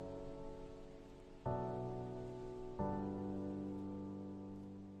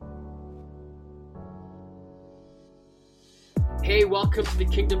welcome to the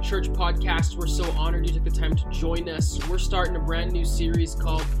Kingdom Church podcast. We're so honored you took the time to join us. We're starting a brand new series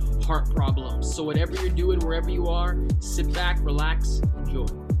called Heart Problems. So whatever you're doing, wherever you are, sit back, relax, enjoy.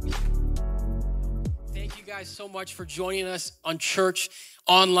 Thank you guys so much for joining us on Church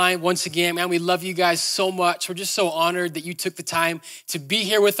Online once again. Man, we love you guys so much. We're just so honored that you took the time to be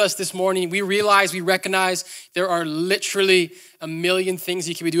here with us this morning. We recognize there are literally a million things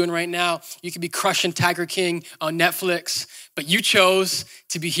you could be doing right now. You could be crushing Tiger King on Netflix, but you chose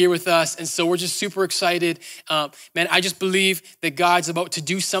to be here with us. And so we're just super excited. Man, I just believe that God's about to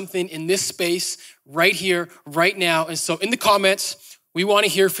do something in this space right here, right now. And so in the comments, we want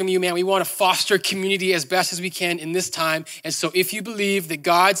to hear from you, man. We want to foster community as best as we can in this time. And so if you believe that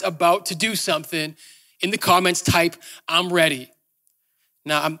God's about to do something, in the comments, type, I'm ready.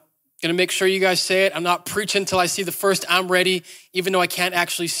 Now, I'm going to make sure you guys say it. I'm not preaching until I see the first I'm ready, even though I can't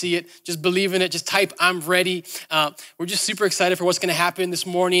actually see it. Just believe in it. Just type, I'm ready. We're just super excited for what's going to happen this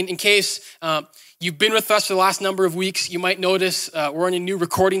morning. In case you've been with us for the last number of weeks, you might notice we're in a new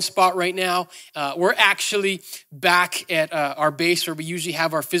recording spot right now. We're actually back at our base where we usually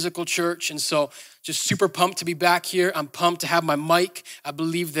have our physical church. And so just super pumped to be back here. I'm pumped to have my mic. I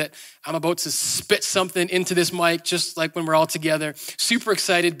believe that I'm about to spit something into this mic, just like when we're all together. Super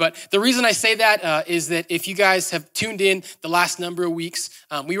excited. But the reason I say that is that if you guys have tuned in the last number of weeks,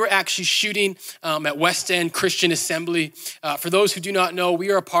 we were actually shooting at West End Christian Assembly. For those who do not know,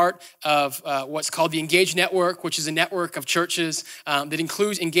 we are a part of what's called the Engage Network, which is a network of churches that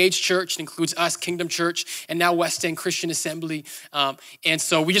includes Engage Church, it includes us, Kingdom Church, and now West End Christian Assembly. And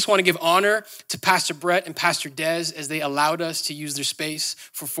so we just want to give honor to Pastor Brett and Pastor Des as they allowed us to use their space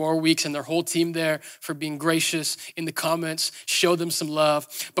for 4 weeks, and their whole team there for being gracious in the comments. Show them some love.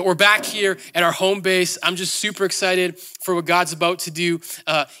 But we're back here at our home base. I'm just super excited for what God's about to do.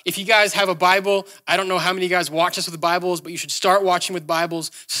 If you guys have a Bible, I don't know how many of you guys watch us with Bibles, but you should start watching with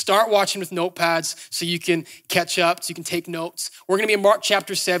Bibles. Start watching with notepads so you can catch up, so you can take notes. We're going to be in Mark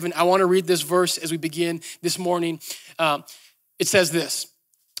chapter 7. I want to read this verse as we begin this morning. It says this.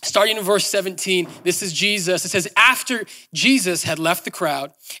 Starting in verse 17, this is Jesus. It says, after Jesus had left the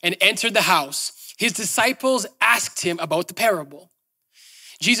crowd and entered the house, his disciples asked him about the parable.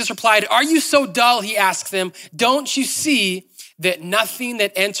 Jesus replied, are you so dull? He asked them, don't you see that nothing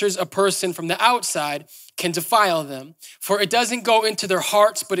that enters a person from the outside can defile them? For it doesn't go into their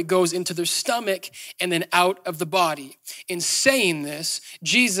hearts, but it goes into their stomach and then out of the body. In saying this,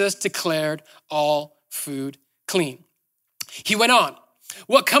 Jesus declared all food clean. He went on.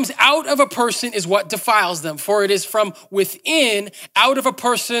 What comes out of a person is what defiles them, for it is from within, out of a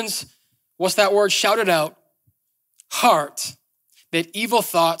person's, what's that word? Shout it out, heart, that evil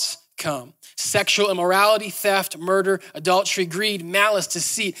thoughts come. Sexual immorality, theft, murder, adultery, greed, malice,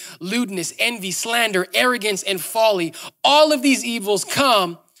 deceit, lewdness, envy, slander, arrogance, and folly. All of these evils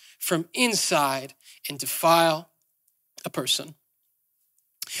come from inside and defile a person.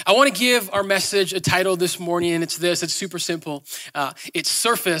 I want to give our message a title this morning, and it's this. It's super simple. It's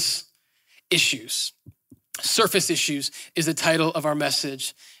Surface Issues. Surface Issues is the title of our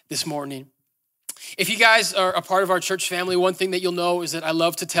message this morning. If you guys are a part of our church family, one thing that you'll know is that I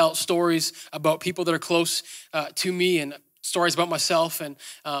love to tell stories about people that are close to me and stories about myself. And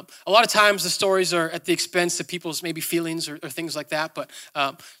a lot of times the stories are at the expense of people's maybe feelings or things like that. But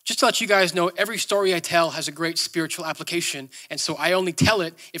just to let you guys know, every story I tell has a great spiritual application. And so I only tell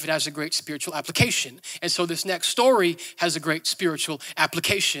it if it has a great spiritual application. And so this next story has a great spiritual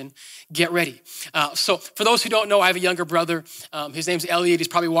application. Get ready. So for those who don't know, I have a younger brother. His name's Elliot. He's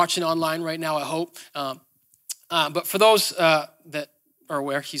probably watching online right now, I hope. But for those that are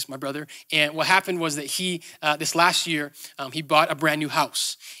aware, he's my brother. And what happened was that he, this last year, he bought a brand new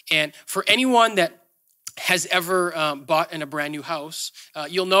house. And for anyone that has ever bought in a brand new house,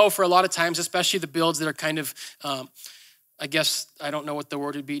 you'll know for a lot of times, especially the builds that are kind of, I guess, I don't know what the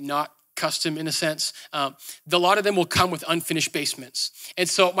word would be, not custom in a sense. A lot of them will come with unfinished basements. And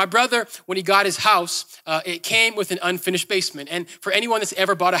so my brother, when he got his house, it came with an unfinished basement. And for anyone that's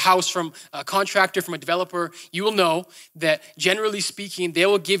ever bought a house from a contractor, from a developer, you will know that generally speaking, they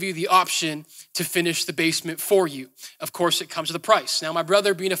will give you the option to finish the basement for you. Of course, it comes with a price. Now, my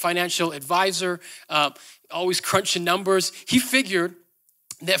brother being a financial advisor, always crunching numbers, he figured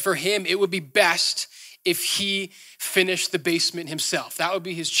that for him, it would be best if he finished the basement himself. That would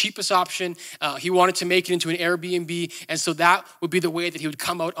be his cheapest option. He wanted to make it into an Airbnb, and so that would be the way that he would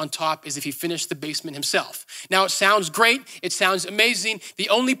come out on top, is if he finished the basement himself. Now, it sounds great. It sounds amazing. The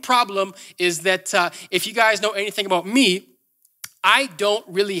only problem is that if you guys know anything about me, I don't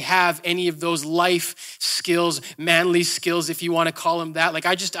really have any of those life skills, manly skills, if you want to call them that. Like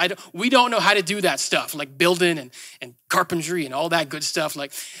we don't know how to do that stuff, like building and carpentry and all that good stuff.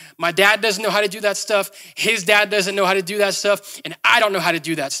 Like my dad doesn't know how to do that stuff. His dad doesn't know how to do that stuff. And I don't know how to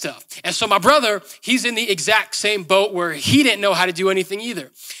do that stuff. And so my brother, he's in the exact same boat where he didn't know how to do anything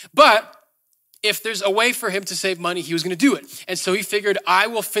either. But if there's a way for him to save money, he was going to do it. And so he figured, I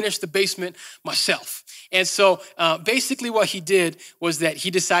will finish the basement myself. And so basically what he did was that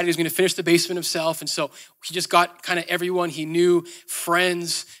he decided he was going to finish the basement himself. And so he just got kind of everyone he knew,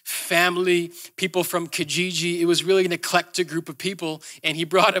 friends, family, people from Kijiji. It was really an eclectic group of people. And he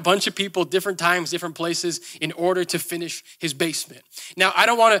brought a bunch of people, different times, different places, in order to finish his basement. Now, I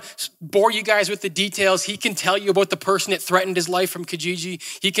don't want to bore you guys with the details. He can tell you about the person that threatened his life from Kijiji.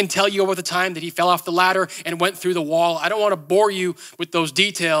 He can tell you about the time that he fell off the ladder and went through the wall. I don't want to bore you with those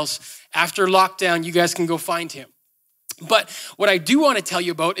details. After lockdown, you guys can go find him. But what I do want to tell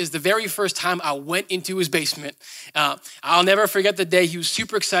you about is the very first time I went into his basement. I'll never forget the day. He was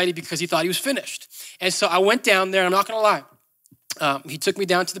super excited because he thought he was finished. And so I went down there, and I'm not going to lie. He took me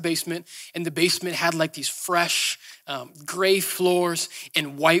down to the basement, and the basement had like these fresh gray floors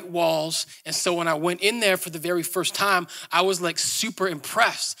and white walls. And so when I went in there for the very first time, I was like super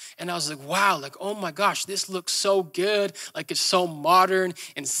impressed. And I was like, wow, like, oh my gosh, this looks so good. Like it's so modern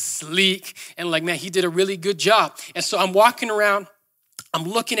and sleek. And like, man, he did a really good job. And so I'm walking around, I'm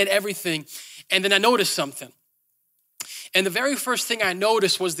looking at everything. And then I noticed something. And the very first thing I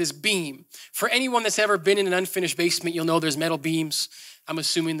noticed was this beam. For anyone that's ever been in an unfinished basement, you'll know there's metal beams. I'm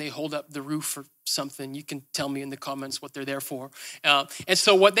assuming they hold up the roof or something. You can tell me in the comments what they're there for. And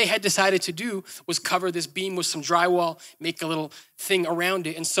so what they had decided to do was cover this beam with some drywall, make a little thing around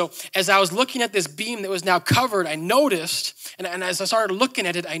it. And so as I was looking at this beam that was now covered, I noticed, and as I started looking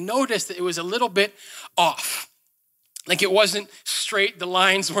at it, I noticed that it was a little bit off. Like it wasn't straight, the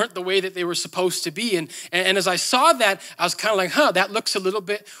lines weren't the way that they were supposed to be. And as I saw that, I was kind of like, that looks a little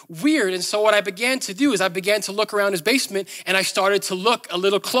bit weird. And so what I began to do is I began to look around his basement, and I started to look a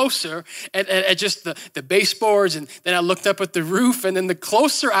little closer at just the baseboards, and then I looked up at the roof, and then the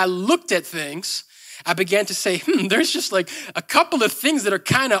closer I looked at things, I began to say, there's just like a couple of things that are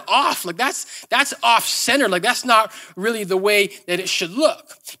kind of off. Like that's off center. Like that's not really the way that it should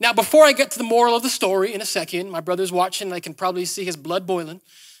look. Now, before I get to the moral of the story in a second, my brother's watching and I can probably see his blood boiling.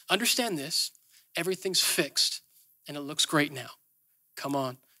 Understand this, everything's fixed and it looks great now. Come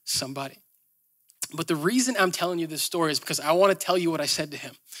on, somebody. But the reason I'm telling you this story is because I want to tell you what I said to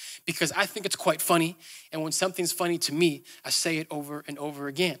him. Because I think it's quite funny. And when something's funny to me, I say it over and over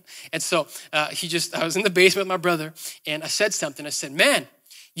again. And so I was in the basement with my brother and I said something. I said, man,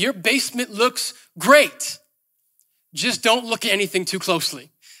 your basement looks great. Just don't look at anything too closely.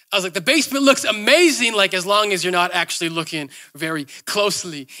 I was like, the basement looks amazing, like as long as you're not actually looking very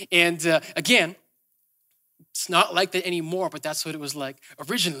closely. And again, it's not like that anymore, but that's what it was like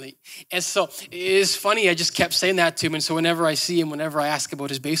originally. And so it's funny, I just kept saying that to him. And so whenever I see him, whenever I ask about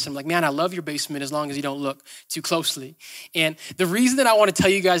his basement, I'm like, man, I love your basement as long as you don't look too closely. And the reason that I want to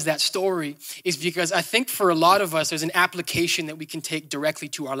tell you guys that story is because I think for a lot of us, there's an application that we can take directly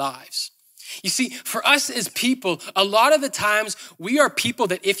to our lives. You see, for us as people, a lot of the times we are people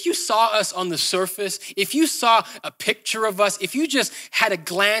that if you saw us on the surface, if you saw a picture of us, if you just had a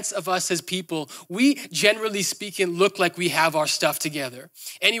glance of us as people, we generally speaking look like we have our stuff together.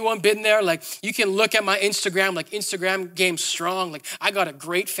 Anyone been there? Like you can look at my Instagram, like Instagram game's strong. Like I got a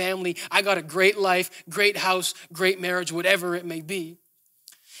great family. I got a great life, great house, great marriage, whatever it may be.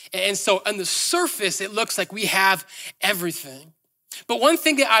 And so on the surface, it looks like we have everything. But one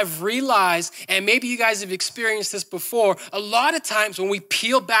thing that I've realized, and maybe you guys have experienced this before, a lot of times when we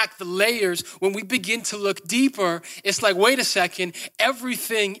peel back the layers, when we begin to look deeper, it's like, wait a second,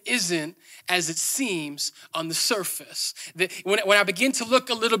 everything isn't as it seems on the surface. When I begin to look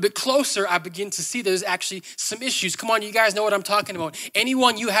a little bit closer, I begin to see there's actually some issues. Come on, you guys know what I'm talking about.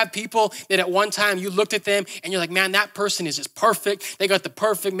 Anyone, you have people that at one time you looked at them and you're like, man, that person is just perfect. They got the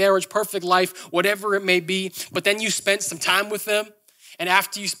perfect marriage, perfect life, whatever it may be. But then you spent some time with them. And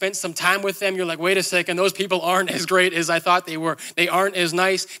after you spent some time with them, you're like, wait a second, those people aren't as great as I thought they were. They aren't as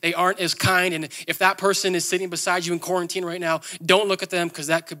nice. They aren't as kind. And if that person is sitting beside you in quarantine right now, don't look at them because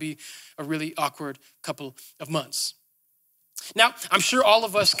that could be a really awkward couple of months. Now, I'm sure all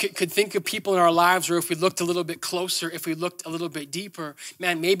of us could think of people in our lives where if we looked a little bit closer, if we looked a little bit deeper,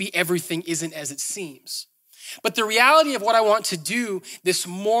 man, maybe everything isn't as it seems. But the reality of what I want to do this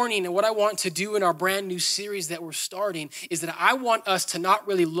morning and what I want to do in our brand new series that we're starting is that I want us to not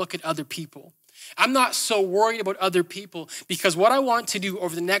really look at other people. I'm not so worried about other people because what I want to do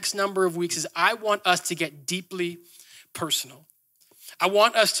over the next number of weeks is I want us to get deeply personal. I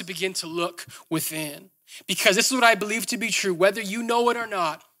want us to begin to look within, because this is what I believe to be true. Whether you know it or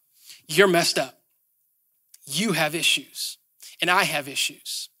not, you're messed up. You have issues, and I have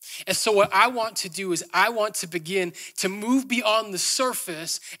issues. And so what I want to do is I want to begin to move beyond the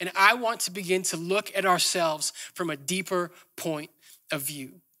surface, and I want to begin to look at ourselves from a deeper point of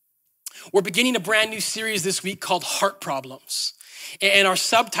view. We're beginning a brand new series this week called Heart Problems. And our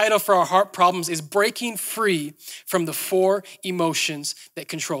subtitle for our heart problems is Breaking Free from the 4 Emotions That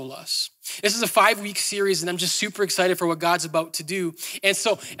Control Us. This is a 5-week series, and I'm just super excited for what God's about to do. And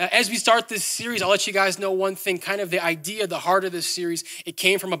so as we start this series, I'll let you guys know one thing, kind of the idea, the heart of this series. It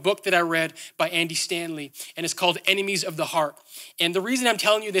came from a book that I read by Andy Stanley, and it's called Enemies of the Heart. And the reason I'm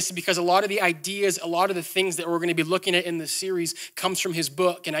telling you this is because a lot of the ideas, a lot of the things that we're going to be looking at in this series comes from his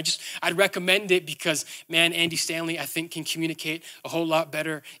book. And I'd recommend it because, man, Andy Stanley, I think, can communicate a whole lot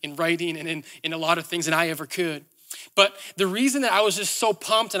better in writing and in a lot of things than I ever could. But the reason that I was just so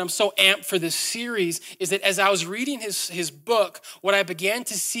pumped and I'm so amped for this series is that as I was reading his book, what I began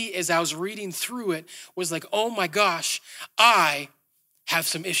to see as I was reading through it was like, oh my gosh, I have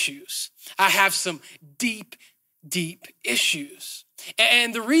some issues. I have some deep, deep issues.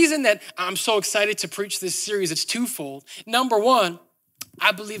 And the reason that I'm so excited to preach this series, it's twofold. Number one,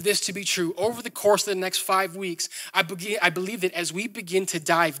 I believe this to be true. Over the course of the next 5 weeks, I believe that as we begin to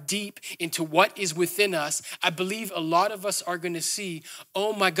dive deep into what is within us, I believe a lot of us are going to see,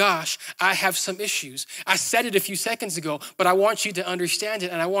 oh my gosh, I have some issues. I said it a few seconds ago, but I want you to understand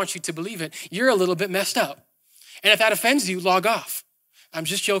it and I want you to believe it. You're a little bit messed up. And if that offends you, log off. I'm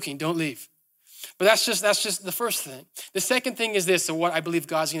just joking, don't leave. But that's just the first thing. The second thing is this, and what I believe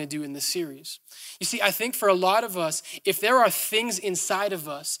God's going to do in this series. You see, I think for a lot of us, if there are things inside of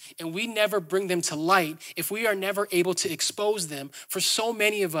us and we never bring them to light, if we are never able to expose them, for so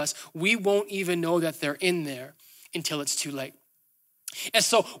many of us, we won't even know that they're in there until it's too late. And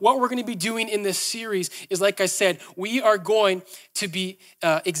so what we're going to be doing in this series is, like I said, we are going to be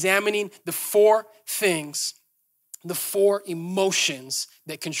examining the 4 things, the 4 emotions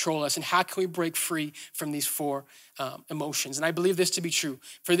that control us, and how can we break free from these 4 emotions. And I believe this to be true.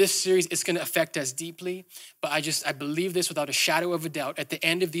 For this series, it's going to affect us deeply, but I believe this without a shadow of a doubt. At the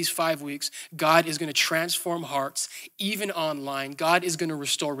end of these 5 weeks, God is going to transform hearts, even online. God is going to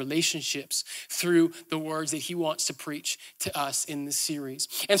restore relationships through the words that he wants to preach to us in this series.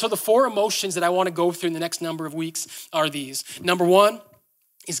 And so the 4 emotions that I want to go through in the next number of weeks are these. Number 1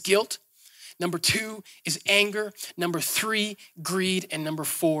 is guilt. Number 2 is anger. Number 3, greed. And number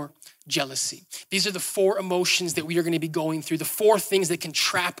 4, jealousy. These are the 4 emotions that we are going to be going through, the 4 things that can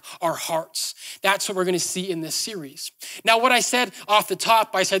trap our hearts. That's what we're going to see in this series. Now, what I said off the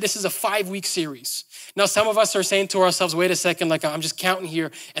top, I said this is a 5-week series. Now, some of us are saying to ourselves, wait a second, like I'm just counting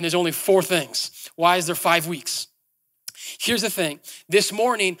here, and there's only 4 things. Why is there 5 weeks? Here's the thing. This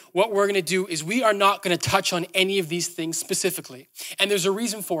morning, what we're going to do is we are not going to touch on any of these things specifically. And there's a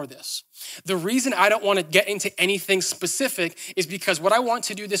reason for this. The reason I don't want to get into anything specific is because what I want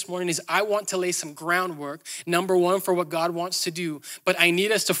to do this morning is I want to lay some groundwork, number 1, for what God wants to do. But I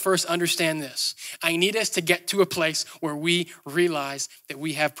need us to first understand this. I need us to get to a place where we realize that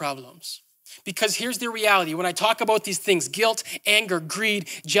we have problems. Because here's the reality. When I talk about these things, guilt, anger, greed,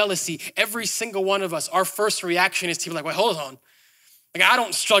 jealousy, every single one of us, our first reaction is to be like, wait, hold on. Like, I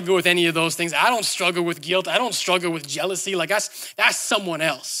don't struggle with any of those things. I don't struggle with guilt. I don't struggle with jealousy. Like, that's someone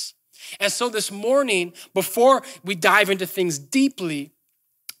else. And so this morning, before we dive into things deeply,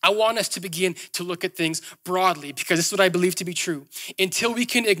 I want us to begin to look at things broadly, because this is what I believe to be true. Until we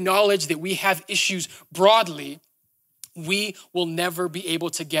can acknowledge that we have issues broadly, we will never be able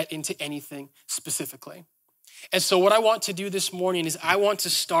to get into anything specifically. And so what I want to do this morning is I want to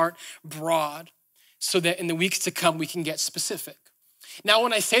start broad so that in the weeks to come, we can get specific. Now,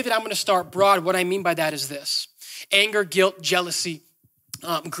 when I say that I'm going to start broad, what I mean by that is this. Anger, guilt, jealousy,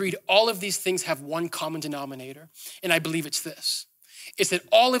 greed, all of these things have one common denominator. And I believe it's this. It's that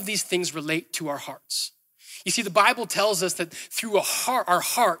all of these things relate to our hearts. You see, the Bible tells us that through our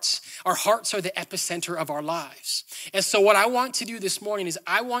hearts are the epicenter of our lives. And so what I want to do this morning is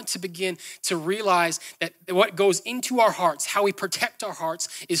I want to begin to realize that what goes into our hearts, how we protect our hearts,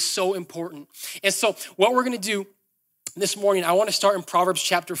 is so important. And so what we're going to do this morning, I want to start in Proverbs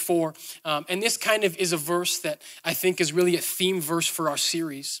chapter 4. And this kind of is a verse that I think is really a theme verse for our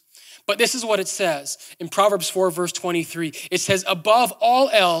series. But this is what it says in Proverbs 4, verse 23. It says, above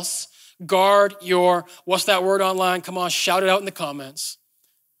all else, guard your, what's that word online? Come on, shout it out in the comments.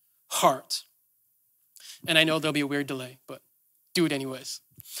 Heart. And I know there'll be a weird delay, but do it anyways.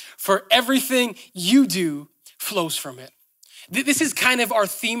 For everything you do flows from it. This is kind of our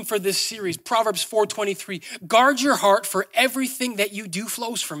theme for this series, Proverbs 4:23. Guard your heart, for everything that you do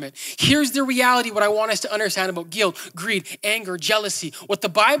flows from it. Here's the reality, what I want us to understand about guilt, greed, anger, jealousy. What the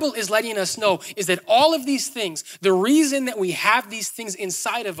Bible is letting us know is that all of these things, the reason that we have these things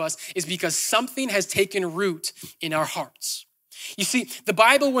inside of us is because something has taken root in our hearts. You see, the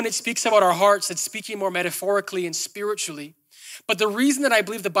Bible, when it speaks about our hearts, it's speaking more metaphorically and spiritually. But the reason that I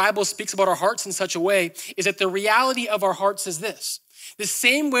believe the Bible speaks about our hearts in such a way is that the reality of our hearts is this. The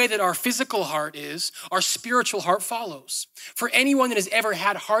same way that our physical heart is, our spiritual heart follows. For anyone that has ever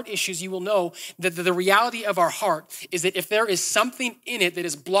had heart issues, you will know that the reality of our heart is that if there is something in it that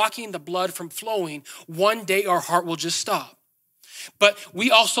is blocking the blood from flowing, one day our heart will just stop. But we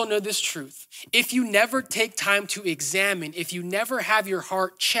also know this truth. If you never take time to examine, if you never have your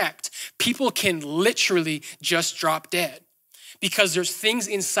heart checked, people can literally just drop dead because there's things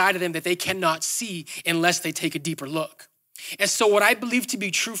inside of them that they cannot see unless they take a deeper look. And so what I believe to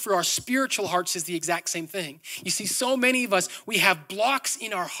be true for our spiritual hearts is the exact same thing. You see, so many of us, we have blocks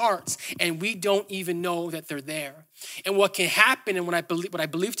in our hearts and we don't even know that they're there. And what can happen, and what I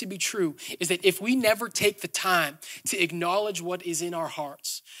believe to be true, is that if we never take the time to acknowledge what is in our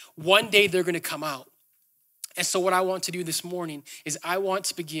hearts, one day they're going to come out. And so what I want to do this morning is I want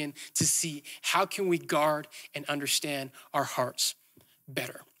to begin to see how can we guard and understand our hearts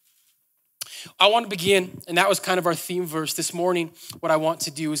better. I want to begin, and that was kind of our theme verse this morning. What I want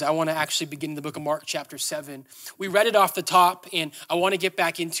to do is I want to actually begin in the book of Mark chapter 7. We read it off the top, and I want to get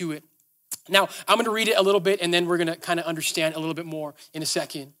back into it. Now, I'm going to read it a little bit, and then we're going to kind of understand a little bit more in a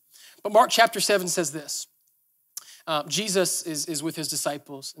second. But Mark chapter 7 says this. Jesus is with his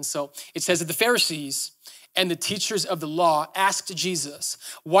disciples, and so it says that the Pharisees and the teachers of the law asked Jesus,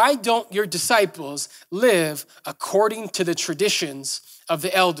 "Why don't your disciples live according to the traditions of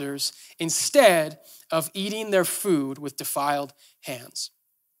the elders instead of eating their food with defiled hands?"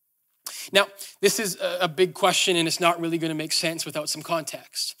 Now, this is a big question, and it's not really going to make sense without some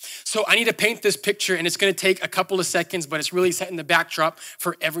context. So I need to paint this picture, and it's going to take a couple of seconds, but it's really setting the backdrop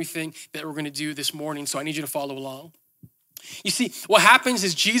for everything that we're going to do this morning. So I need you to follow along. You see, what happens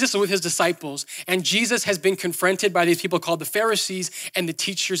is Jesus is with his disciples, and Jesus has been confronted by these people called the Pharisees and the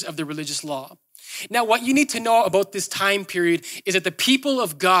teachers of the religious law. Now, what you need to know about this time period is that the people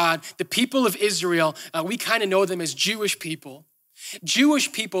of God, the people of Israel, we kind of know them as Jewish people.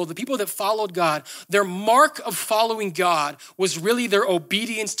 Jewish people, the people that followed God, their mark of following God was really their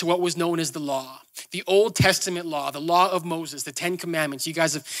obedience to what was known as the law, the Old Testament law, the law of Moses, the 10 Commandments. You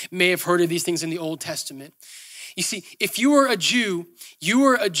guys may have heard of these things in the Old Testament. You see, if you were a Jew, you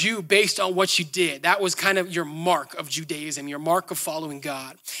were a Jew based on what you did. That was kind of your mark of Judaism, your mark of following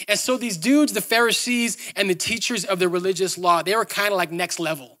God. And so these dudes, the Pharisees and the teachers of the religious law, they were kind of like next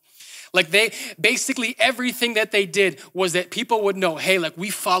level. Like they, basically everything that they did was that people would know, hey, like we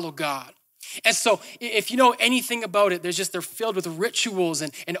follow God. And so if you know anything about it, they're filled with rituals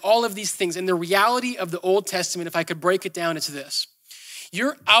and all of these things. And the reality of the Old Testament, if I could break it down, it's this.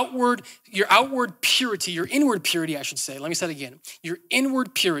 Your outward purity, your inward purity, I should say. Let me say it again. Your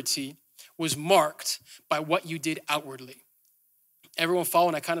inward purity was marked by what you did outwardly. Everyone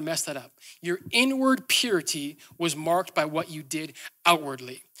following, I kind of messed that up. Your inward purity was marked by what you did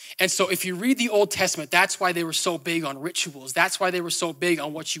outwardly. And so if you read the Old Testament, that's why they were so big on rituals. That's why they were so big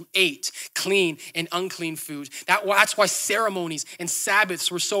on what you ate, clean and unclean food. That's why ceremonies and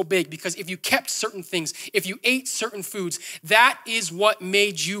Sabbaths were so big, because if you kept certain things, if you ate certain foods, that is what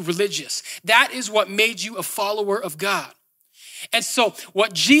made you religious. That is what made you a follower of God. And so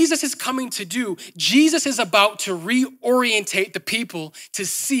what Jesus is coming to do, Jesus is about to reorientate the people to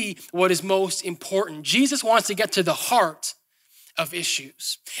see what is most important. Jesus wants to get to the heart of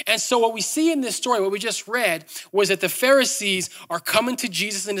issues. And so what we see in this story, what we just read, was that the Pharisees are coming to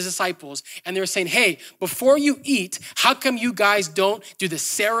Jesus and his disciples, and they're saying, hey, before you eat, how come you guys don't do the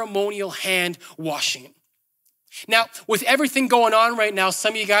ceremonial hand washing? Now, with everything going on right now,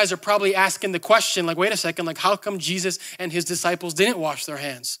 some of you guys are probably asking the question, like, wait a second, like, how come Jesus and his disciples didn't wash their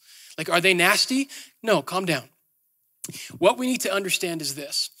hands? Like, are they nasty? No, calm down. What we need to understand is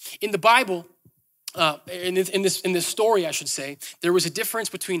this. In the Bible, in this story, I should say, there was a difference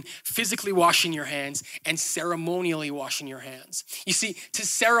between physically washing your hands and ceremonially washing your hands. You see, to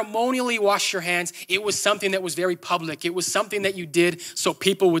ceremonially wash your hands, it was something that was very public. It was something that you did so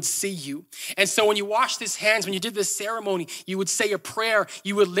people would see you. And so when you washed these hands, when you did this ceremony, you would say a prayer.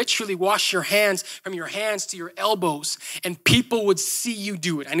 You would literally wash your hands from your hands to your elbows, and people would see you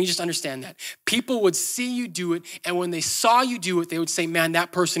do it. I need you to understand that. People would see you do it, and when they saw you do it, they would say, man,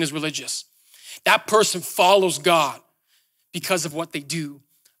 that person is religious. That person follows God because of what they do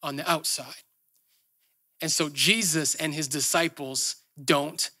on the outside. And so Jesus and his disciples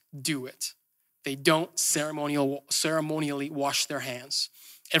don't do it. They don't ceremonially wash their hands.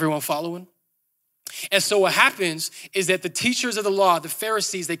 Everyone following? And so what happens is that the teachers of the law, the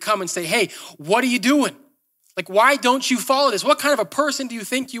Pharisees, they come and say, hey, what are you doing? Like, why don't you follow this? What kind of a person do you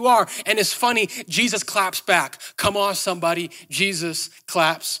think you are? And it's funny, Jesus claps back. Come on, somebody. Jesus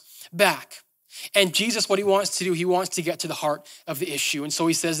claps back. And Jesus, what he wants to do, he wants to get to the heart of the issue. And so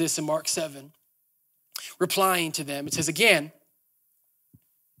he says this in Mark 7, replying to them. It says, again,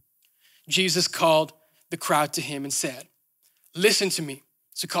 Jesus called the crowd to him and said, listen to me.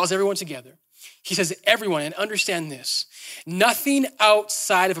 So he calls everyone together. He says, everyone, and understand this, nothing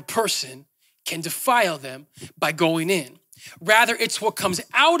outside of a person can defile them by going in. Rather, it's what comes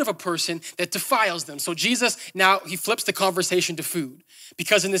out of a person that defiles them. So Jesus, now he flips the conversation to food,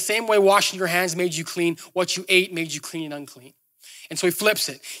 because in the same way washing your hands made you clean, what you ate made you clean and unclean. And so he flips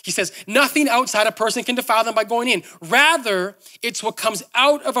it. He says, nothing outside a person can defile them by going in. Rather, it's what comes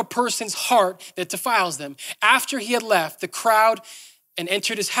out of a person's heart that defiles them. After he had left the crowd and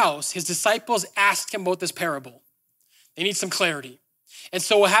entered his house, his disciples asked him about this parable. They need some clarity. And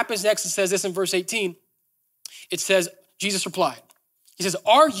so what happens next, it says this in verse 18. It says, Jesus replied. He says,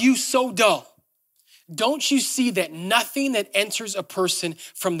 are you so dull? Don't you see that nothing that enters a person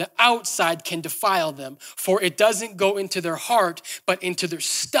from the outside can defile them? For it doesn't go into their heart, but into their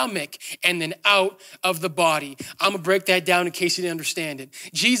stomach and then out of the body. I'm gonna break that down in case you didn't understand it.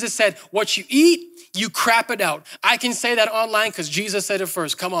 Jesus said, what you eat, you crap it out. I can say that online because Jesus said it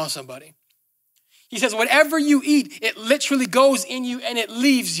first. Come on, somebody. He says, whatever you eat, it literally goes in you and it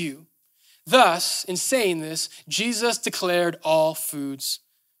leaves you. Thus, in saying this, Jesus declared all foods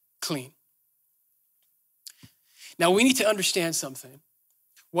clean. Now, we need to understand something.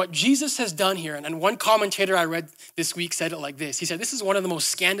 What Jesus has done here, and one commentator I read this week said it like this. He said, this is one of the most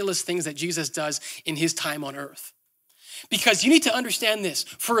scandalous things that Jesus does in his time on earth. Because you need to understand this.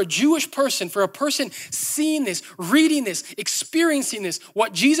 For a Jewish person, for a person seeing this, reading this, experiencing this,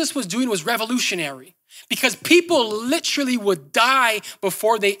 what Jesus was doing was revolutionary. Because people literally would die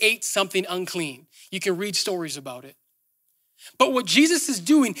before they ate something unclean. You can read stories about it. But what Jesus is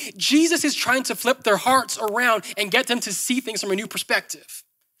doing, Jesus is trying to flip their hearts around and get them to see things from a new perspective.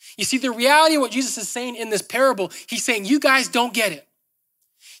 You see, the reality of what Jesus is saying in this parable, he's saying, you guys don't get it.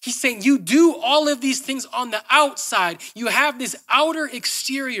 He's saying you do all of these things on the outside. You have this outer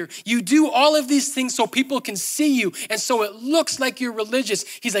exterior. You do all of these things so people can see you. And so it looks like you're religious.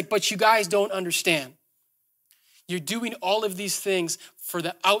 He's like, but you guys don't understand. You're doing all of these things for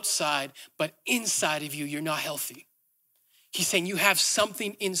the outside, but inside of you, you're not healthy. He's saying you have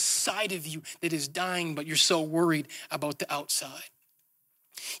something inside of you that is dying, but you're so worried about the outside.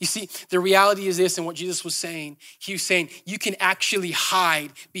 You see, the reality is this, and what Jesus was saying, he was saying you can actually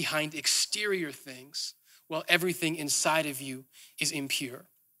hide behind exterior things while everything inside of you is impure.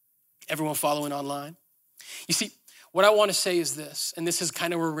 Everyone following online? You see, what I want to say is this, and this is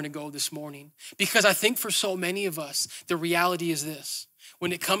kind of where we're going to go this morning, because I think for so many of us, the reality is this.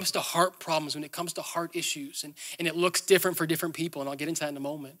 When it comes to heart problems, when it comes to heart issues, and it looks different for different people, and I'll get into that in a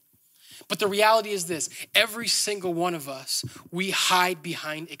moment. But the reality is this, every single one of us, we hide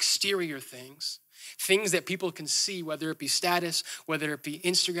behind exterior things that people can see, whether it be status, whether it be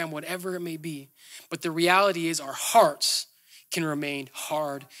Instagram, whatever it may be. But the reality is our hearts can remain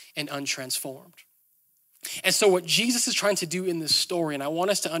hard and untransformed. And so what Jesus is trying to do in this story, and I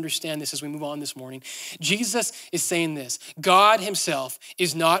want us to understand this as we move on this morning, Jesus is saying this, God himself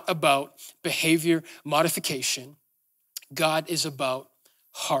is not about behavior modification. God is about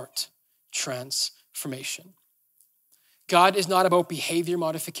heart transformation. God is not about behavior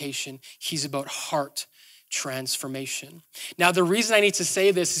modification. He's about heart transformation. Now, the reason I need to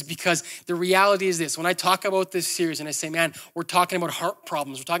say this is because the reality is this. When I talk about this series and I say, man, we're talking about heart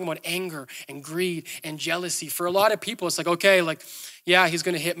problems. We're talking about anger and greed and jealousy. For a lot of people, it's like, okay, yeah, he's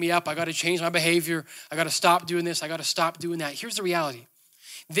going to hit me up. I got to change my behavior. I got to stop doing this. I got to stop doing that. Here's the reality.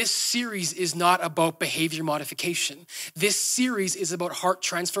 This series is not about behavior modification. This series is about heart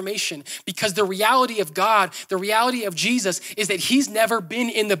transformation, because the reality of God, the reality of Jesus is that he's never been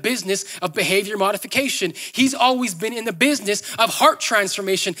in the business of behavior modification. He's always been in the business of heart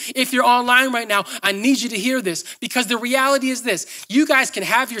transformation. If you're online right now, I need you to hear this, because the reality is this. You guys can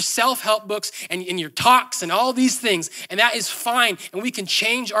have your self-help books and your talks and all these things, and that is fine, and we can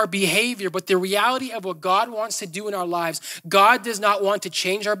change our behavior, but the reality of what God wants to do in our lives, God does not want to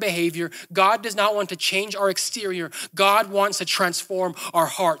change change our behavior. God does not want to change our exterior. God wants to transform our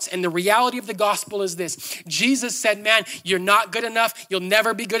hearts. And the reality of the gospel is this. Jesus said, man, you're not good enough. You'll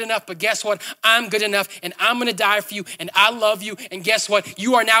never be good enough. But guess what? I'm good enough and I'm going to die for you and I love you. And guess what?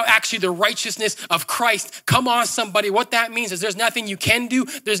 You are now actually the righteousness of Christ. Come on, somebody. What that means is there's nothing you can do.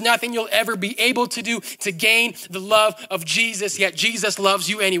 There's nothing you'll ever be able to do to gain the love of Jesus, yet Jesus loves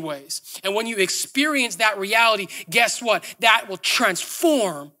you anyways. And when you experience that reality, guess what? That will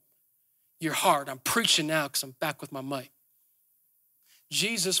transform your heart. I'm preaching now because I'm back with my mic.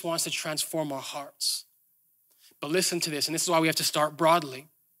 Jesus wants to transform our hearts. But listen to this, and this is why we have to start broadly.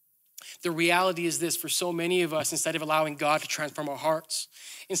 The reality is this, for so many of us, instead of allowing God to transform our hearts,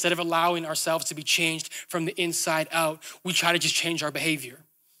 instead of allowing ourselves to be changed from the inside out, we try to just change our behavior.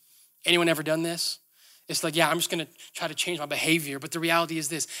 Anyone ever done this? It's like, yeah, I'm just gonna try to change my behavior. But the reality is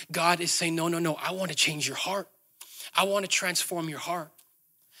this, God is saying, no, I wanna change your heart. I wanna transform your heart.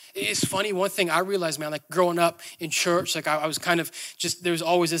 It's funny, one thing I realized, man, like growing up in church, like I was kind of just, there was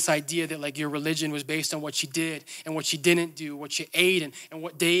always this idea that like your religion was based on what you did and what you didn't do, what you ate and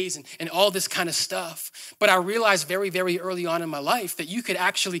what days and all this kind of stuff. But I realized very, very early on in my life that you could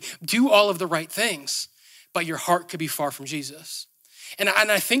actually do all of the right things, but your heart could be far from Jesus. And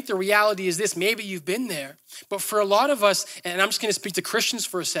I think the reality is this, maybe you've been there, but for a lot of us, and I'm just gonna speak to Christians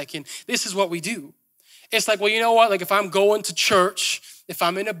for a second, this is what we do. It's like, well, you know what? Like if I'm going to church, if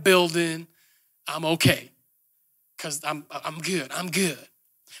I'm in a building, I'm okay. Because I'm good.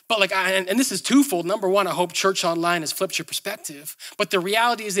 But like, and this is twofold. Number one, I hope Church Online has flipped your perspective. But the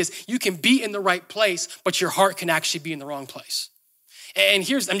reality is this, you can be in the right place, but your heart can actually be in the wrong place. And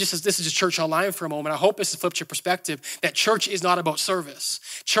this is just Church Online for a moment. I hope this has flipped your perspective that church is not about service.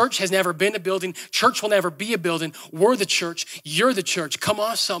 Church has never been a building. Church will never be a building. We're the church. You're the church. Come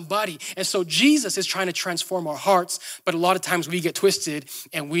on, somebody. And so Jesus is trying to transform our hearts, but a lot of times we get twisted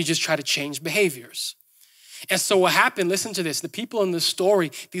and we just try to change behaviors. And so what happened, listen to this, the people in this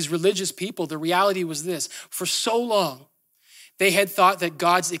story, these religious people, the reality was this, for so long, they had thought that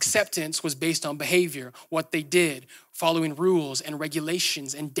God's acceptance was based on behavior, what they did, following rules and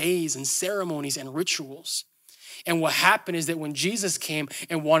regulations and days and ceremonies and rituals. And what happened is that when Jesus came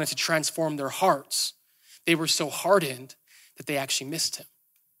and wanted to transform their hearts, they were so hardened that they actually missed him.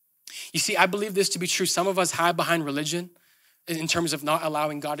 You see, I believe this to be true. Some of us hide behind religion in terms of not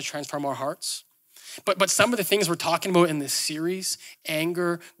allowing God to transform our hearts. But some of the things we're talking about in this series,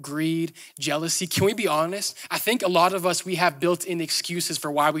 anger, greed, jealousy, can we be honest? I think a lot of us, we have built-in excuses for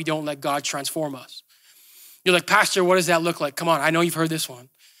why we don't let God transform us. You're like, Pastor, what does that look like? Come on, I know you've heard this one.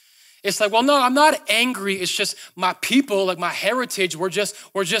 It's like, well, no, I'm not angry. It's just my people, like my heritage, we're just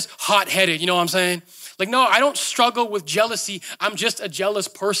hot-headed. You know what I'm saying? Like, no, I don't struggle with jealousy. I'm just a jealous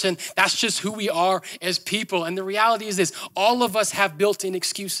person. That's just who we are as people. And the reality is this, all of us have built-in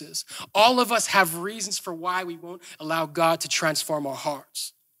excuses. All of us have reasons for why we won't allow God to transform our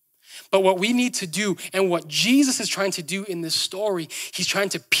hearts. But what we need to do and what Jesus is trying to do in this story, he's trying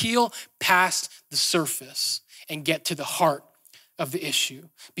to peel past the surface and get to the heart of the issue,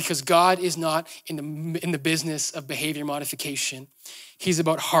 because God is not in the business of behavior modification. He's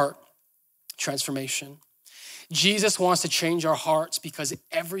about heart transformation. Jesus wants to change our hearts because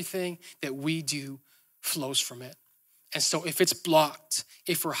everything that we do flows from it. And so if it's blocked,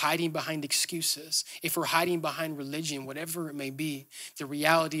 if we're hiding behind excuses, if we're hiding behind religion, whatever it may be, the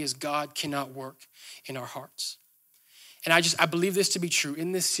reality is God cannot work in our hearts. And I believe this to be true.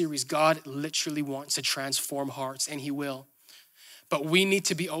 In this series, God literally wants to transform hearts, and he will. But we need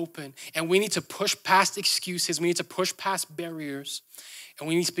to be open, and we need to push past excuses. We need to push past barriers, and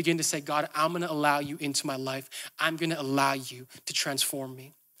we need to begin to say, God, I'm gonna allow you into my life. I'm gonna allow you to transform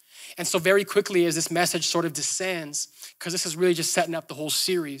me. And so very quickly, as this message sort of descends, because this is really just setting up the whole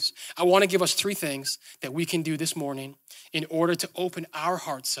series, I wanna give us 3 things that we can do this morning in order to open our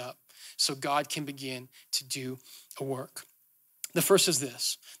hearts up so God can begin to do a work. The first is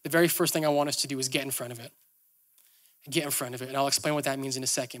this. The very first thing I want us to do is get in front of it. Get in front of it, and I'll explain what that means in a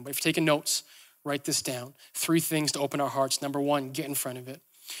second. But if you're taking notes, write this down. 3 things to open our hearts. Number 1, get in front of it.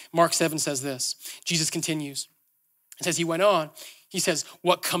 Mark 7 says this. Jesus continues. It says, he went on. He says,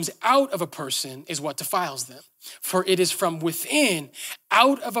 what comes out of a person is what defiles them. For it is from within,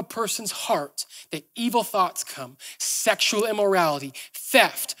 out of a person's heart, that evil thoughts come, sexual immorality,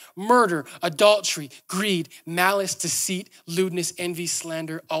 theft, murder, adultery, greed, malice, deceit, lewdness, envy,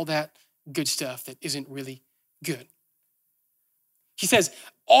 slander, all that good stuff that isn't really good. He says,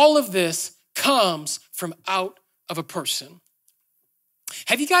 all of this comes from out of a person.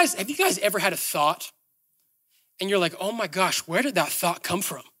 Have you guys ever had a thought and you're like, oh my gosh, where did that thought come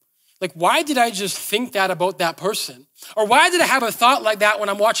from? Like, why did I just think that about that person? Or why did I have a thought like that when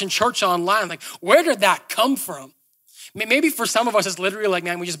I'm watching church online? Like, where did that come from? Maybe for some of us, it's literally like,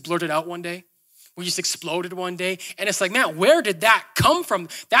 man, we just blurted out one day. We just exploded one day. And it's like, man, where did that come from?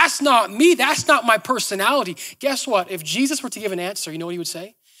 That's not me. That's not my personality. Guess what? If Jesus were to give an answer, you know what he would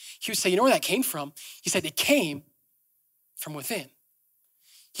say? He would say, you know where that came from? He said, it came from within.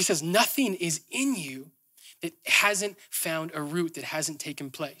 He says, nothing is in you that hasn't found a root, that hasn't taken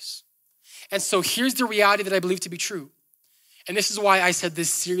place. And so here's the reality that I believe to be true. And this is why I said this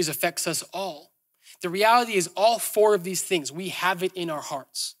series affects us all. The reality is all four of these things, we have it in our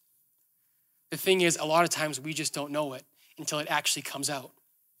hearts. The thing is, a lot of times we just don't know it until it actually comes out.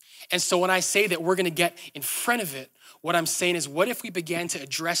 And so when I say that we're gonna get in front of it, what I'm saying is, what if we began to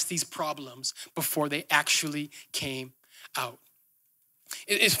address these problems before they actually came out?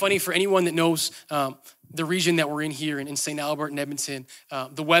 It's funny for anyone that knows the region that we're in here in St. Albert and Edmonton,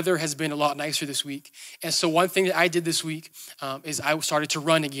 the weather has been a lot nicer this week. And so one thing that I did this week is I started to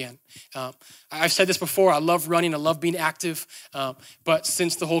run again. I've said this before, I love running, I love being active. But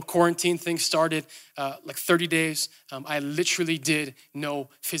since the whole quarantine thing started, like 30 days, I literally did no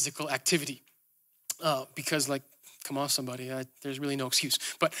physical activity. Because like, come on somebody, there's really no excuse.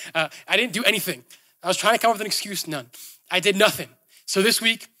 But I didn't do anything. I was trying to come up with an excuse, none. I did nothing. So this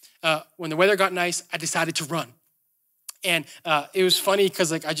week, when the weather got nice, I decided to run. And it was funny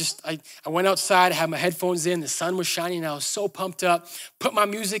because like I went outside, I had my headphones in, the sun was shining, and I was so pumped up, put my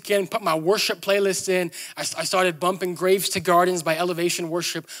music in, put my worship playlist in. I started bumping Graves to Gardens by Elevation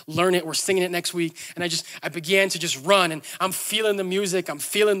Worship, learn it, we're singing it next week. And I began to just run, and I'm feeling the music, I'm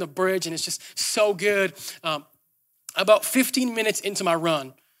feeling the bridge, and it's just so good. About 15 minutes into my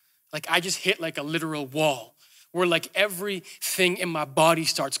run, like I just hit like a literal wall, where like everything in my body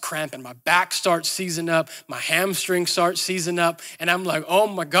starts cramping. My back starts seizing up, my hamstring starts seizing up, and I'm like, oh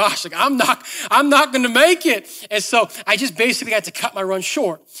my gosh, like I'm not gonna make it. And so I just basically had to cut my run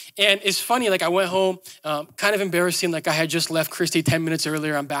short. And it's funny, like I went home, kind of embarrassing, like I had just left Christy 10 minutes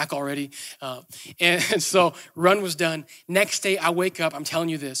earlier, I'm back already. And so run was done. Next day I wake up, I'm telling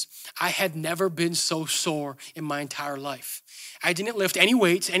you this, I had never been so sore in my entire life. I didn't lift any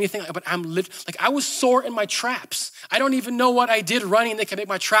weights, anything, but I was sore in my traps. I don't even know what I did running that could make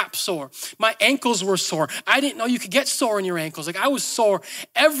my traps sore. My ankles were sore. I didn't know you could get sore in your ankles. Like I was sore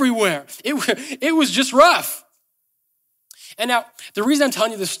everywhere. It was just rough. And now, the reason I'm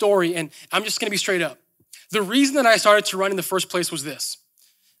telling you this story, and I'm just gonna be straight up, the reason that I started to run in the first place was this.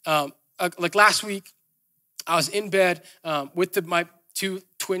 Like last week, I was in bed with my two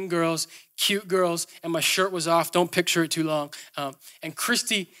twin girls, cute girls, and my shirt was off. Don't picture it too long. And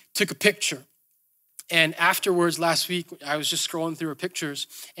Christy took a picture. And afterwards, last week, I was just scrolling through her pictures,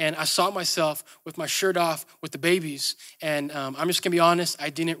 and I saw myself with my shirt off with the babies. And I'm just gonna be honest, I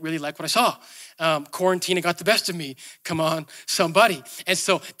didn't really like what I saw. Quarantine got the best of me. Come on, somebody. And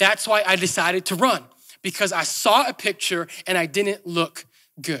so that's why I decided to run, because I saw a picture and I didn't look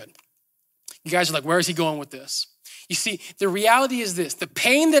good. You guys are like, where is he going with this? You see, the reality is this, the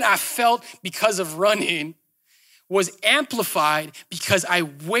pain that I felt because of running was amplified because I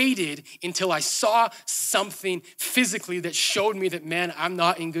waited until I saw something physically that showed me that, man, I'm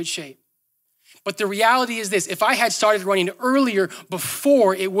not in good shape. But the reality is this, if I had started running earlier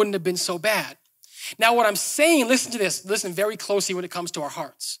before, it wouldn't have been so bad. Now, what I'm saying, listen to this, listen very closely when it comes to our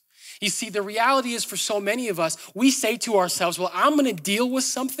hearts. You see, the reality is for so many of us, we say to ourselves, well, I'm gonna deal with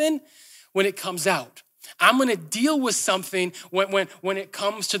something when it comes out. I'm gonna deal with something when it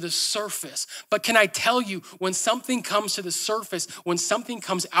comes to the surface. But can I tell you, when something comes to the surface, when something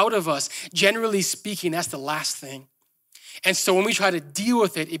comes out of us, generally speaking, that's the last thing. And so when we try to deal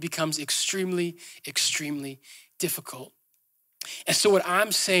with it, it becomes extremely, extremely difficult. And so what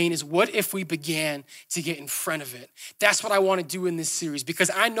I'm saying is, what if we began to get in front of it? That's what I want to do in this series,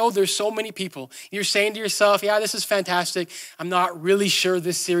 because I know there's so many people. You're saying to yourself, yeah, this is fantastic. I'm not really sure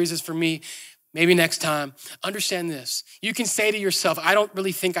this series is for me. Maybe next time. Understand this. You can say to yourself, I don't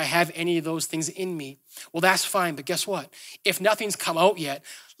really think I have any of those things in me. Well, that's fine, but guess what? If nothing's come out yet,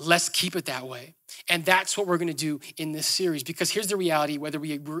 let's keep it that way. And that's what we're gonna do in this series, because here's the reality, whether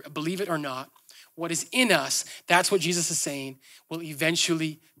we believe it or not, what is in us, that's what Jesus is saying, will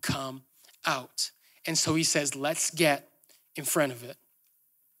eventually come out. And so he says, let's get in front of it.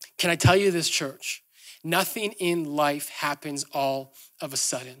 Can I tell you this, church? Nothing in life happens all of a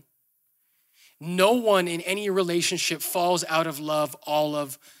sudden. No one in any relationship falls out of love all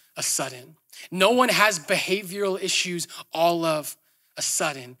of a sudden. No one has behavioral issues all of a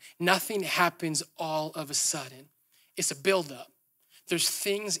sudden. Nothing happens all of a sudden. It's a buildup. There's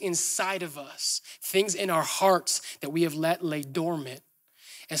things inside of us, things in our hearts that we have let lay dormant.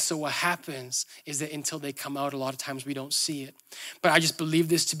 And so what happens is that until they come out, a lot of times we don't see it. But I just believe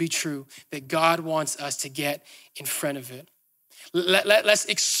this to be true, that God wants us to get in front of it. Let's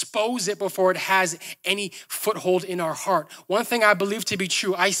expose it before it has any foothold in our heart. One thing I believe to be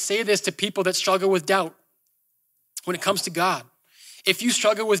true, I say this to people that struggle with doubt when it comes to God. If you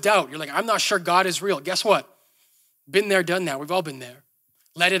struggle with doubt, you're like, I'm not sure God is real. Guess what? Been there, done that. We've all been there.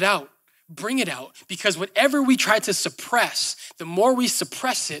 Let it out. Bring it out. Because whatever we try to suppress, the more we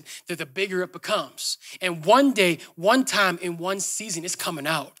suppress it, the bigger it becomes. And one day, one time, in one season, it's coming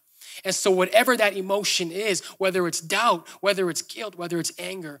out. And so whatever that emotion is, whether it's doubt, whether it's guilt, whether it's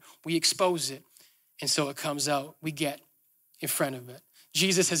anger, we expose it. And so it comes out. We get in front of it.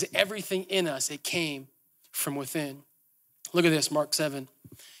 Jesus has everything in us. It came from within. Look at this, Mark 7.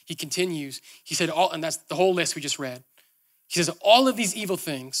 He continues. He said, and that's the whole list we just read. He says, all of these evil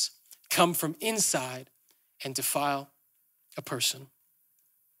things come from inside and defile a person.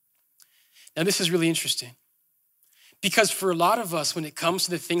 Now, this is really interesting. Because for a lot of us, when it comes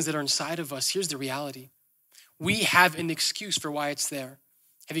to the things that are inside of us, here's the reality. We have an excuse for why it's there.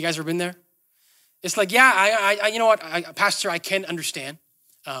 Have you guys ever been there? It's like, yeah, I you know what, Pastor, I can understand.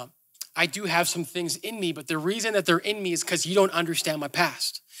 I do have some things in me, but the reason that they're in me is because you don't understand my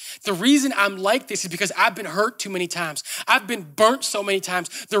past. The reason I'm like this is because I've been hurt too many times. I've been burnt so many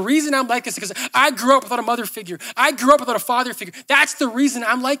times. The reason I'm like this is because I grew up without a mother figure. I grew up without a father figure. That's the reason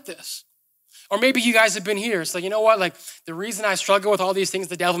I'm like this. Or maybe you guys have been here. It's like, you know what? Like the reason I struggle with all these things,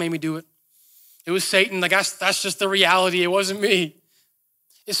 the devil made me do it. It was Satan. Like that's just the reality. It wasn't me.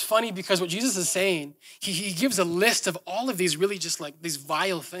 It's funny because what Jesus is saying, he gives a list of all of these really just like these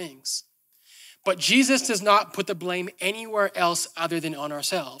vile things. But Jesus does not put the blame anywhere else other than on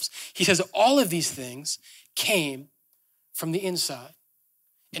ourselves. He says all of these things came from the inside.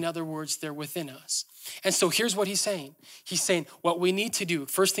 In other words, they're within us. And so here's what he's saying. He's saying what we need to do.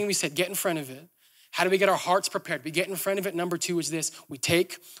 First thing we said, get in front of it. How do we get our hearts prepared? We get in front of it. Number 2 is this. We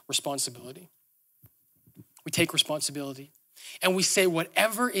take responsibility. We take responsibility. And we say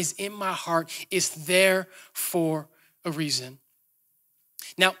whatever is in my heart is there for a reason.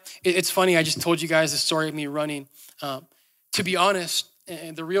 Now, it's funny. I just told you guys the story of me running. To be honest,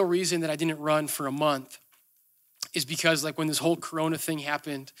 and the real reason that I didn't run for a month is because like when this whole Corona thing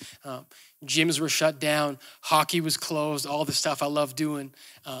happened, gyms were shut down, hockey was closed, all the stuff I love doing.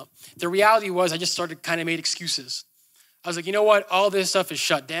 The reality was I just started kind of made excuses. I was like, you know what? All this stuff is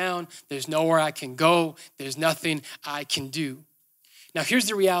shut down. There's nowhere I can go. There's nothing I can do. Now, here's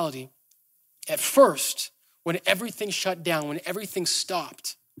the reality. At first, when everything shut down, when everything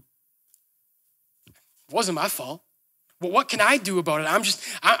stopped, it wasn't my fault. Well, what can I do about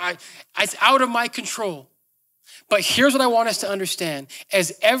it? It's out of my control. But here's what I want us to understand.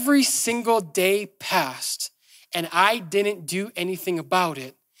 As every single day passed and I didn't do anything about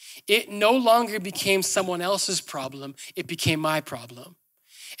it, it no longer became someone else's problem. It became my problem.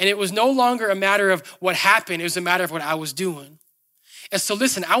 And it was no longer a matter of what happened. It was a matter of what I was doing. And so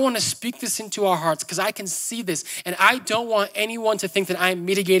listen, I want to speak this into our hearts because I can see this. And I don't want anyone to think that I'm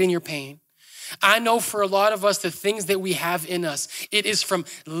mitigating your pain. I know for a lot of us, the things that we have in us, it is from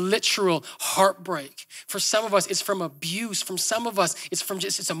literal heartbreak. For some of us, it's from abuse. From some of us,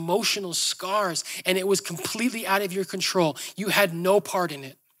 it's emotional scars. And it was completely out of your control. You had no part in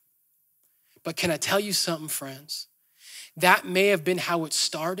it. But can I tell you something, friends? That may have been how it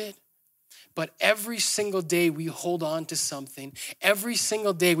started. But every single day we hold on to something. Every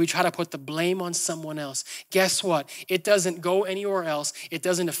single day we try to put the blame on someone else. Guess what? It doesn't go anywhere else. It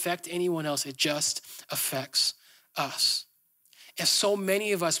doesn't affect anyone else. It just affects us. And so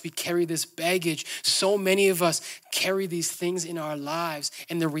many of us, we carry this baggage. So many of us carry these things in our lives.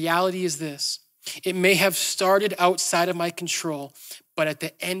 And the reality is this. It may have started outside of my control, but at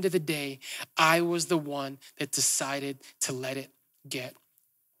the end of the day, I was the one that decided to let it get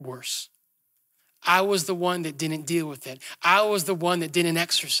worse. I was the one that didn't deal with it. I was the one that didn't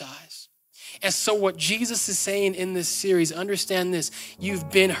exercise. And so what Jesus is saying in this series, understand this, you've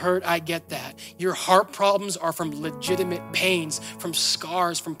been hurt, I get that. Your heart problems are from legitimate pains, from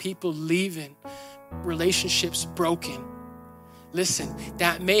scars, from people leaving, relationships broken. Listen,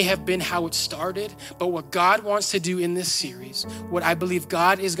 that may have been how it started, but what God wants to do in this series, what I believe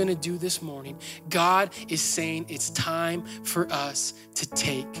God is going to do this morning, God is saying it's time for us to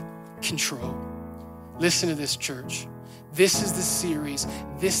take control. Listen to this, church. This is the series.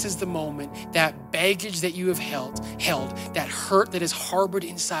 This is the moment. That baggage that you have held, that hurt that is harbored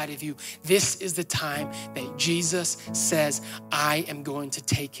inside of you. This is the time that Jesus says, I am going to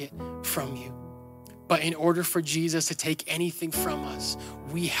take it from you. But in order for Jesus to take anything from us,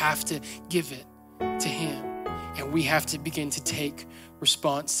 we have to give it to him. and we have to begin to take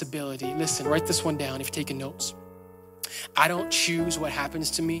responsibility. Listen, write this one down if you're taking notes. I don't choose what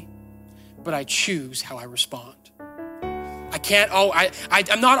happens to me, but I choose how I respond.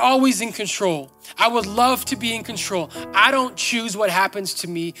 I'm not always in control. I would love to be in control. I don't choose what happens to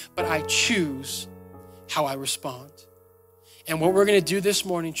me, but I choose how I respond. And what we're going to do this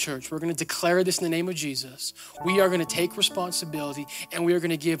morning, church, we're going to declare this in the name of Jesus. We are going to take responsibility, and we are going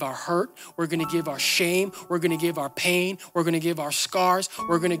to give our hurt. We're going to give our shame. We're going to give our pain. We're going to give our scars.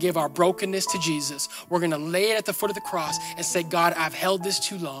 We're going to give our brokenness to Jesus. We're going to lay it at the foot of the cross and say, God, I've held this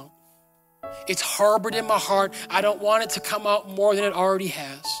too long. It's harbored in my heart. I don't want it to come out more than it already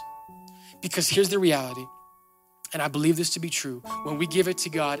has. Because here's the reality, and I believe this to be true. When we give it to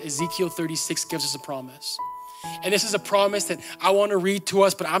God, Ezekiel 36 gives us a promise. And this is a promise that I want to read to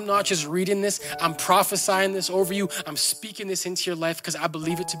us, but I'm not just reading this. I'm prophesying this over you. I'm speaking this into your life because I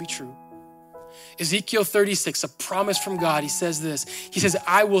believe it to be true. Ezekiel 36, a promise from God. He says this. He says,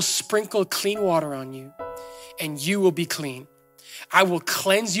 I will sprinkle clean water on you, and you will be clean. I will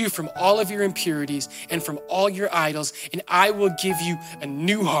cleanse you from all of your impurities and from all your idols, and I will give you a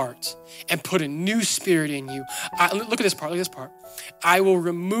new heart and put a new spirit in you. Look at this part. I will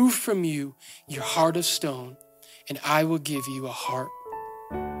remove from you your heart of stone, and I will give you a heart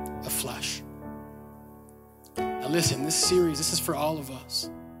of flesh. Now listen, this series, this is for all of us.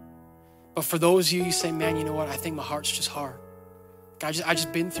 But for those of you, you say, man, you know what? I think my heart's just hard. I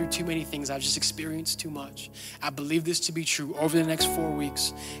just been through too many things. I've just experienced too much. I believe this to be true. Over the next 4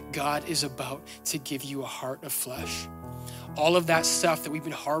 weeks, God is about to give you a heart of flesh. All of that stuff that we've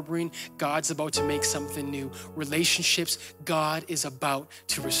been harboring, God's about to make something new. Relationships, God is about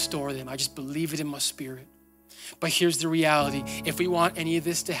to restore them. I just believe it in my spirit. But here's the reality. If we want any of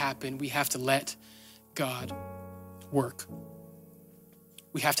this to happen, we have to let God work.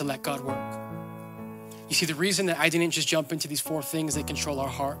 We have to let God work. You see, the reason that I didn't just jump into these 4 things that control our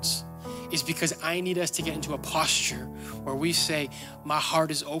hearts is because I need us to get into a posture where we say, my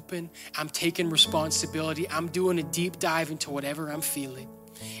heart is open, I'm taking responsibility, I'm doing a deep dive into whatever I'm feeling,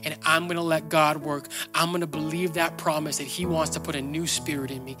 and I'm gonna let God work. I'm gonna believe that promise that he wants to put a new spirit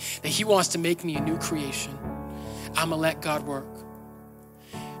in me, that he wants to make me a new creation. I'm gonna let God work.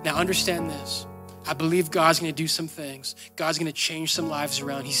 Now understand this. I believe God's gonna do some things. God's gonna change some lives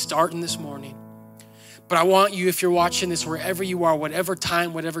around. He's starting this morning. But I want you, if you're watching this, wherever you are, whatever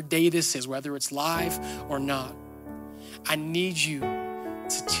time, whatever day this is, whether it's live or not, I need you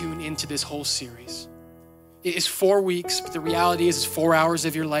to tune into this whole series. It is 4 weeks, but the reality is it's 4 hours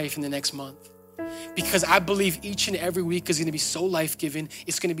of your life in the next month. Because I believe each and every week is gonna be so life-giving,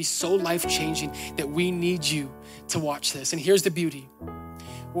 it's gonna be so life-changing that we need you to watch this. And here's the beauty.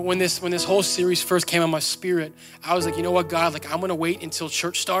 When this whole series first came on my spirit, I was like, you know what, God, I'm gonna wait until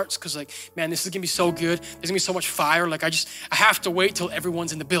church starts because man, this is gonna be so good. There's gonna be so much fire. I have to wait till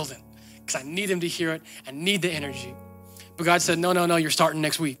everyone's in the building because I need them to hear it. I need the energy. But God said, no, you're starting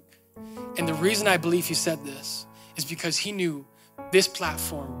next week. And the reason I believe he said this is because he knew this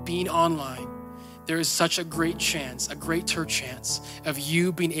platform being online, there is such a greater chance of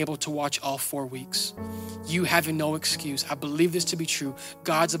you being able to watch all 4 weeks. You having no excuse. I believe this to be true.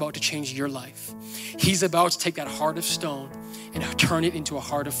 God's about to change your life. He's about to take that heart of stone and turn it into a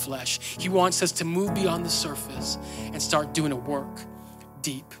heart of flesh. He wants us to move beyond the surface and start doing a work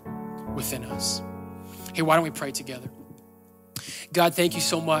deep within us. Hey, why don't we pray together? God, thank you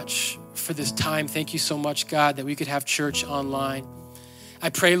so much for this time. Thank you so much, God, that we could have church online. I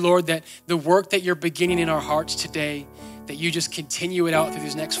pray, Lord, that the work that you're beginning in our hearts today, that you just continue it out through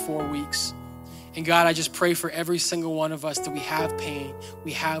these next 4 weeks. And God, I just pray for every single one of us that we have pain,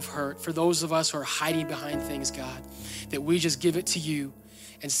 we have hurt. For those of us who are hiding behind things, God, that we just give it to you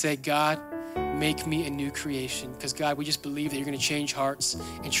and say, God, make me a new creation. Because God, we just believe that you're gonna change hearts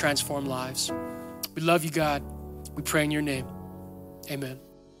and transform lives. We love you, God. We pray in your name. Amen.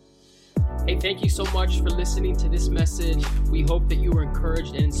 Hey, thank you so much for listening to this message. We hope that you were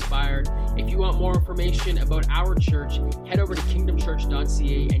encouraged and inspired. If you want more information about our church, head over to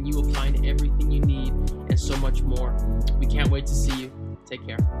kingdomchurch.ca and you will find everything you need and so much more. We can't wait to see you. Take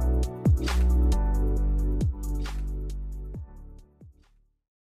care.